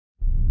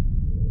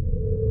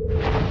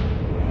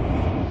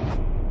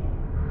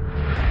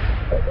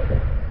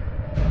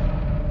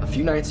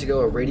few nights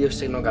ago, a radio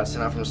signal got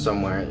sent out from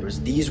somewhere. There was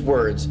these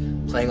words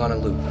playing on a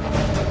loop.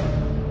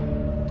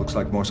 Looks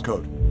like Morse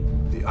code.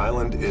 The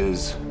island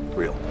is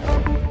real.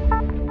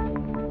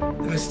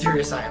 The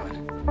mysterious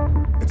island.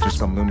 It's just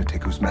some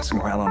lunatic who's messing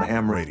around on a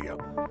ham radio.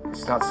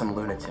 It's not some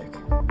lunatic.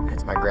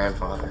 It's my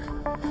grandfather.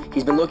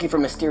 He's been looking for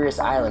Mysterious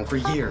Island for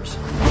years.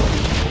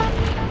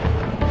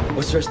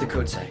 What's the rest of the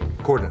code say?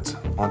 Coordinates,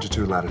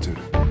 longitude, latitude.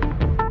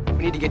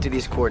 We need to get to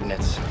these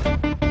coordinates.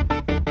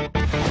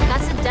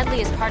 That's the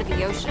deadliest part of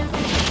the ocean.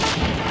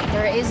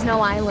 There is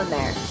no island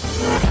there.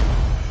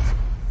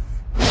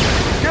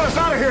 Get us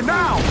out of here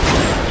now!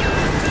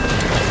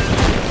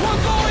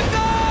 We're going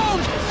down!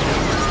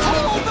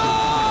 Hold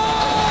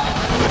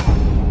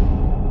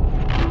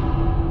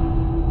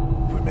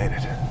on! We made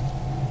it.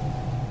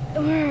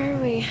 Where are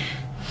we?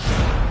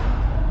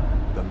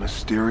 The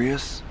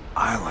mysterious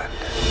island.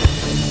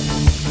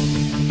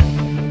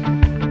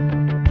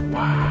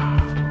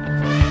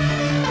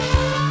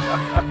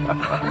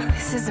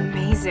 This is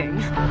amazing.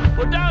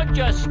 Well, don't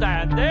just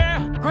stand there.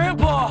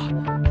 Grandpa,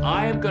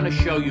 I am going to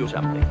show you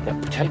something that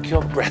will take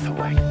your breath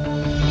away.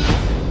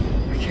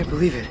 I can't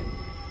believe it.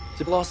 It's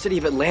the lost city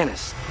of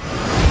Atlantis.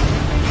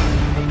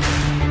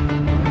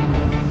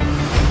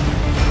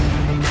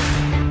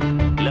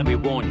 Let me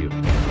warn you,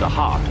 the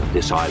heart of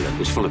this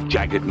island is full of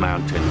jagged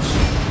mountains,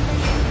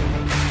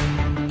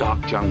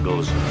 dark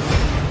jungles,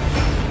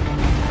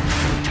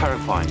 and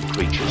terrifying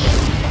creatures.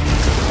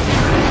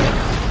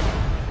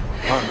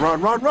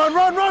 Run, run, run,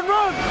 run, run,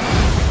 run!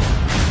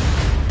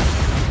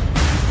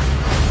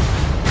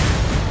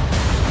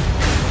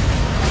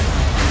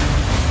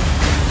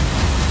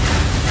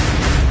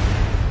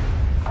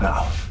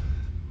 Now,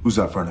 who's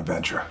up for an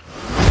adventure?